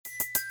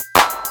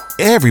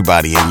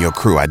Everybody in your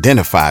crew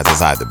identifies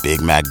as either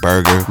Big Mac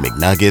Burger,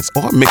 McNuggets,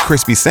 or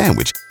McCrispy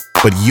Sandwich.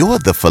 But you're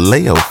the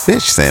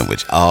Filet-O-Fish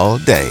Sandwich all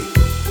day.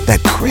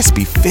 That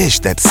crispy fish,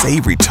 that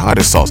savory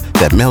tartar sauce,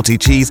 that melty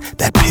cheese,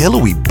 that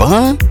pillowy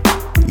bun.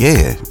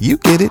 Yeah, you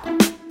get it.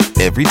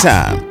 Every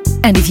time.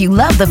 And if you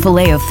love the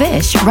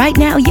Filet-O-Fish, right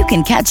now you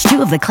can catch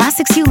 2 of the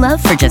classics you love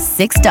for just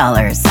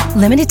 $6.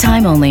 Limited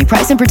time only.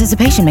 Price and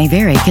participation may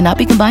vary. Cannot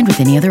be combined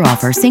with any other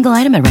offer. Single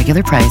item at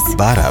regular price.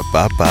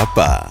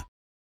 Ba-da-ba-ba-ba.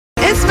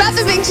 It's Beth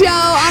and Big Joe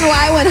on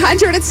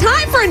Y100. It's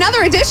time for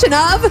another edition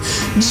of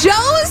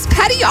Joe's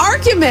Petty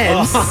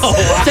Arguments.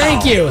 Oh,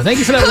 thank you. Thank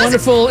you for that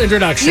wonderful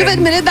introduction. You've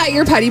admitted that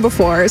you're petty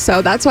before,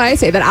 so that's why I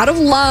say that out of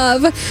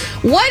love.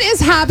 What is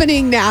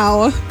happening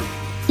now?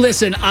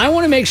 Listen, I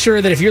want to make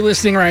sure that if you're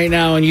listening right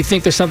now and you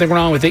think there's something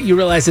wrong with it, you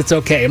realize it's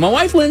okay. My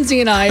wife, Lindsey,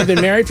 and I have been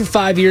married for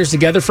 5 years,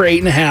 together for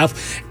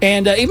 8.5.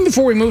 And even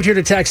before we moved here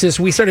to Texas,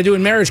 we started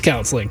doing marriage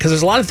counseling because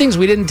there's a lot of things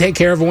we didn't take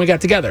care of when we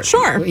got together.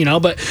 Sure. You know,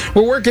 but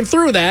we're working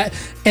through that.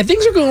 And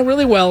things are going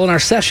really well in our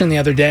session the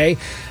other day.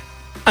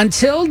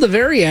 Until the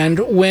very end,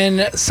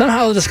 when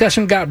somehow the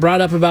discussion got brought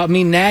up about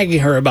me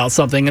nagging her about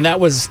something, and that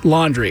was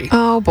laundry.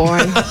 Oh, boy.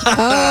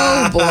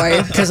 Oh,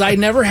 boy. Because I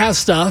never have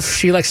stuff.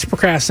 She likes to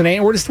procrastinate,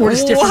 and we're just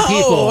different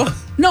people.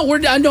 No,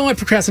 I know I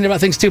procrastinate about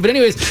things too. But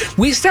anyways,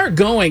 we start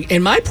going,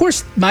 and my poor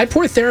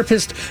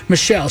therapist,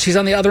 Michelle, she's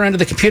on the other end of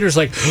the computer, is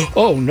like,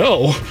 oh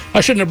no,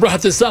 I shouldn't have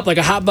brought this up like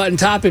a hot button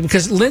topic,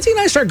 because Lindsey and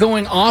I start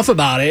going off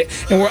about it,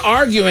 and we're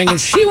arguing, and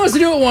she wants to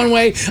do it one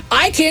way,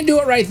 I can't do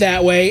it right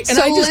that way. And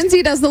so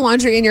Lindsey does the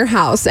laundry in your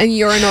house, and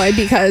you're annoyed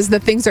because the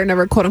things are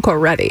never quote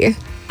unquote ready.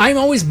 I'm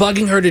always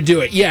bugging her to do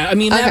it. Yeah, I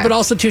mean that, but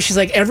also too, she's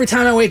like, every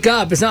time I wake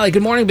up, it's not like,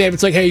 good morning, babe.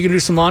 It's like, hey, you gonna do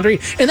some laundry?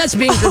 And that's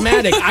being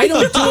dramatic. I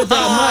don't do it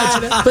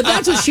that much, but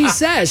that's what she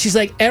says. She's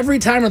like, every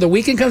time or the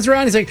weekend comes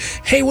around, he's like,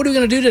 hey, what are we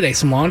gonna do today?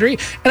 Some laundry?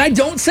 And I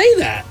don't say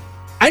that.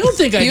 I don't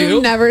think I do.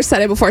 You've never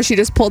said it before. She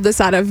just pulled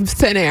this out of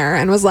thin air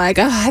and was like,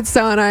 oh, it's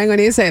so annoying when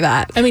you say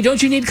that. I mean,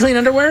 don't you need clean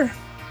underwear?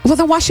 Well,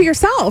 then wash it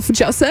yourself,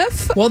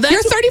 Joseph. Well, you're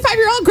a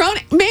 35-year-old grown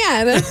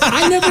man.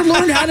 I never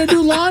learned how to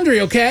do laundry,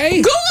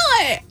 okay? Google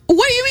it.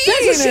 What do you mean?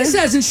 That's what she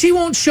says, and she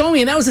won't show me.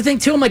 And that was the thing,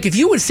 too. I'm like, if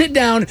you would sit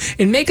down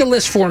and make a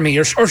list for me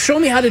or show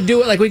me how to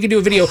do it like we could do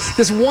a video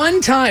this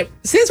one time.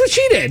 See, that's what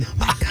she did. Oh,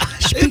 my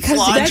gosh. Because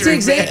that's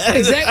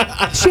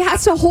exact. She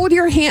has to hold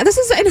your hand. This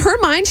is, in her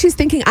mind, she's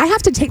thinking, I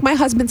have to take my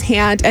husband's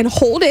hand and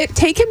hold it,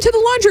 take him to the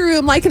laundry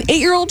room like an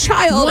 8-year-old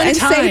child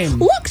say,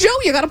 look, Joe,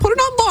 you got to put it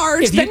on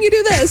bars. Then you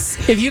do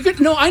this. If you could,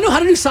 no, I know how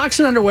to do socks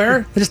and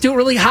underwear. Just do it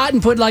really hot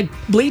and put like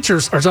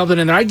bleachers or something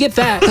in there. I get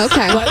that.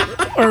 Okay.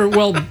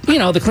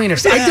 The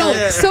cleaners. I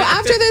don't. So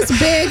after this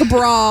big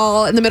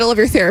brawl in the middle of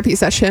your therapy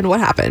session, what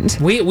happened?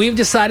 We've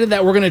decided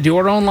that we're going to do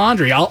our own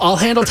laundry. I'll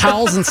handle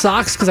towels and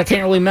socks because I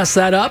can't really mess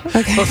that up.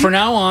 Okay. But for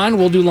now on,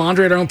 we'll do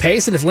laundry at our own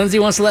pace. And if Lindsey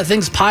wants to let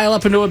things pile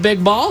up into a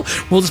big ball,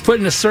 we'll just put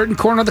it in a certain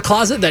corner of the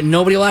closet that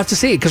nobody will have to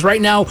see. Because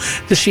right now,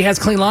 she has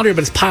clean laundry,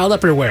 but it's piled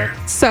up everywhere.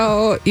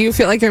 So you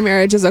feel like your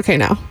marriage is okay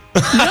now?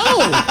 No,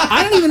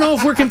 I don't even know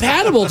if we're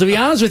compatible, to be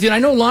honest with you. And I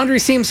know laundry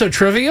seems so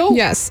trivial.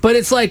 Yes. But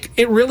it's like,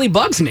 it really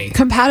bugs me.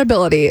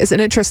 Compatibility is an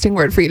interesting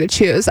word for you to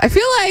choose. I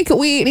feel like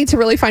we need to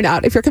really find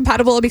out if you're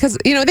compatible because,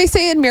 they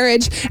say in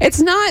marriage,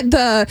 it's not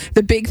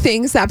the big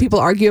things that people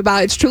argue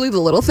about. It's truly the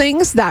little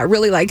things that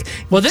really drive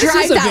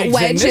that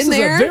wedge in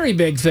there. This is a very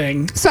big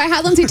thing. So I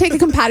had Lindsey take a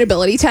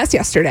compatibility test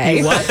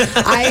yesterday. What?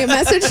 I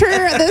messaged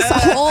her this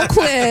whole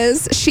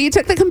quiz. She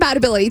took the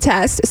compatibility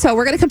test. So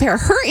we're going to compare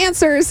her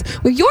answers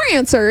with your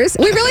answers.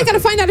 We really got to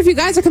find out if you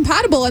guys are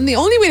compatible. And the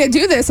only way to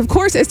do this, of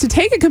course, is to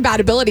take a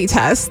compatibility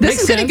test.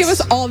 This is going to give us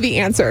all the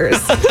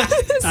answers.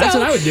 That's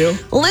what I would do.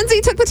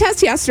 Lindsey took the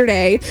test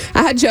yesterday.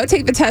 I had Joe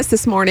take the test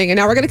this morning. And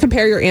now we're going to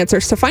compare your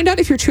answers to find out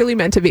if you're truly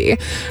meant to be.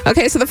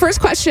 Okay, so the first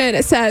question,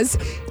 it says,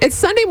 it's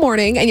Sunday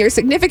morning and your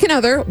significant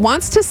other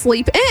wants to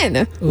sleep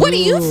in. What do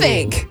you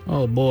think?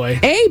 Oh, boy.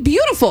 A,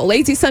 beautiful.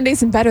 Lazy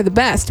Sundays in bed are the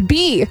best.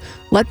 B,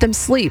 let them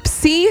sleep.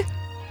 C,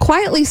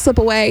 quietly slip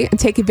away and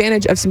take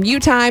advantage of some you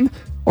time.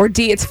 Or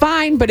D, it's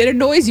fine, but it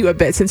annoys you a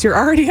bit since you're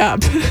already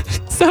up.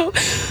 So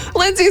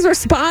Lindsey's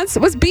response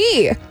was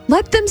B,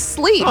 let them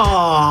sleep.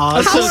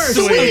 Aww, how so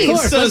sweet. Of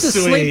course, let's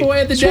just sleep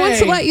away at the day. She wants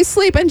to let you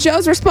sleep. And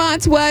Joe's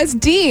response was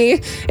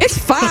D, it's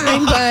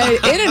fine, but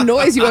it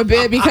annoys you a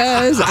bit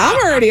because I'm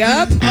already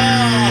up.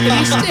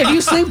 If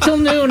you sleep till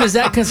noon, is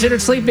that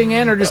considered sleeping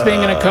in or just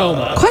being in a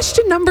coma?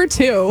 Question number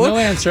 2. No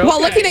answer. While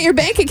looking at your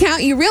bank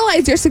account, you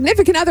realize your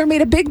significant other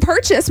made a big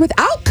purchase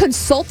without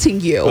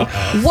consulting you.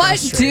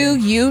 What do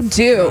you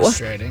do?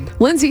 Frustrating.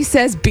 Lindsey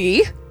says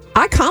B.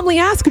 I calmly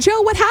ask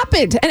Joe what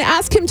happened and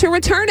ask him to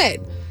return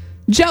it.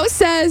 Joe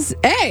says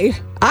A.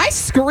 I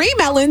scream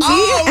at Lindsey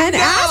and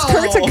ask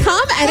her to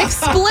come and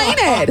explain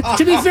it.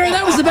 To be fair,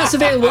 that was the best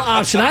available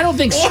option. I don't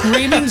think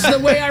screaming's the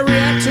way I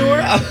react to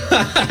her.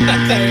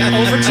 Okay,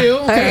 over 2.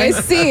 Okay,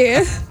 C.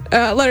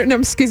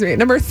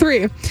 Number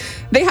 3.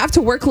 They have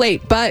to work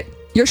late, but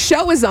your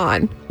show is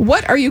on.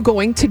 What are you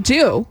going to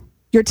do?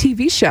 Your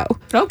TV show.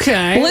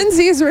 Okay.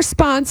 Lindsey's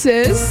response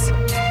is,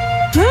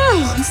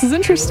 this is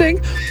interesting.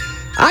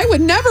 I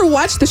would never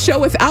watch the show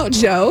without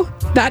Joe.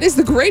 That is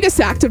the greatest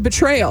act of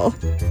betrayal.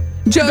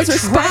 Joe's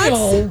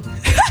response.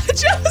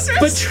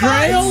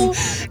 Betrayal?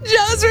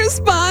 Joe's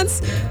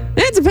response.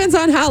 It depends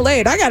on how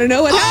late. I got to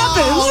know what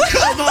happens. Oh,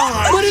 come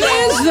on. But it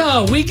is,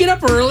 though. We get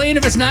up early, and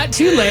if it's not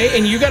too late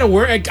and you got to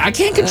work, I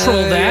can't control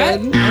that.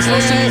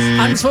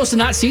 I'm supposed to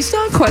not see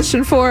stuff?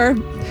 Question 4.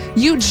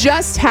 You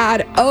just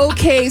had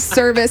okay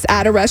service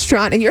at a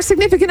restaurant and your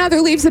significant other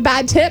leaves a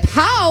bad tip.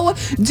 How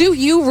do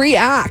you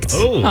react?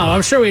 Oh,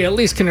 I'm sure we at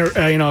least can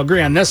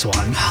agree on this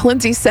one.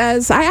 Lindsey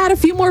says, I had a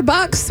few more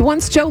bucks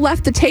once Joe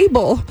left the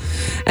table.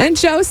 And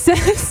Joe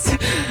says,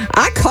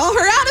 I call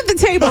her out at the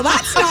table.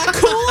 That's not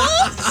cool.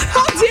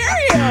 How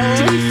dare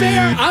you? To be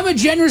fair, I'm a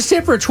generous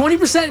tipper,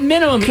 20%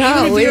 minimum,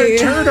 Golly. even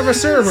if you're a turd of a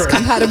server.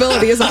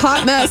 Compatibility is a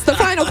hot mess. The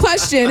final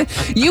question.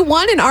 You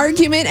won an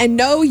argument and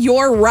know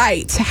you're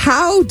right.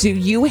 How do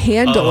you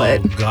handle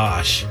it? Oh,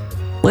 gosh.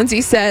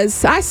 Lindsey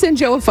says, I send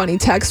Joe a funny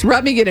text,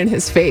 rubbing it in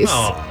his face.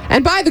 Oh.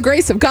 And by the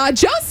grace of God,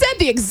 Joe said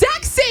the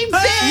exact same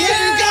thing. There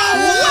you go.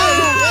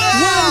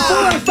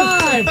 1, 4,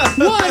 5.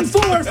 1,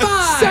 4,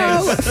 5.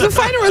 So the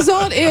final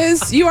result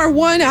is you are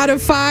 1 out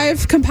of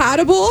 5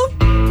 compatible.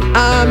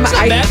 It's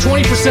not bad,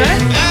 20%.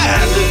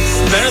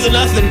 It's better than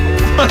nothing.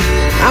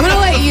 I'm going to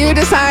let you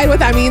decide what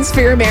that means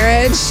for your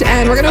marriage,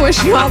 and we're going to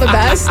wish you all the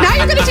best. Now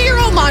you're going to do your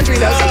own laundry,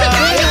 though, so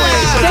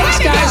congratulations. Thanks,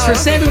 guys, for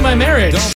saving my marriage.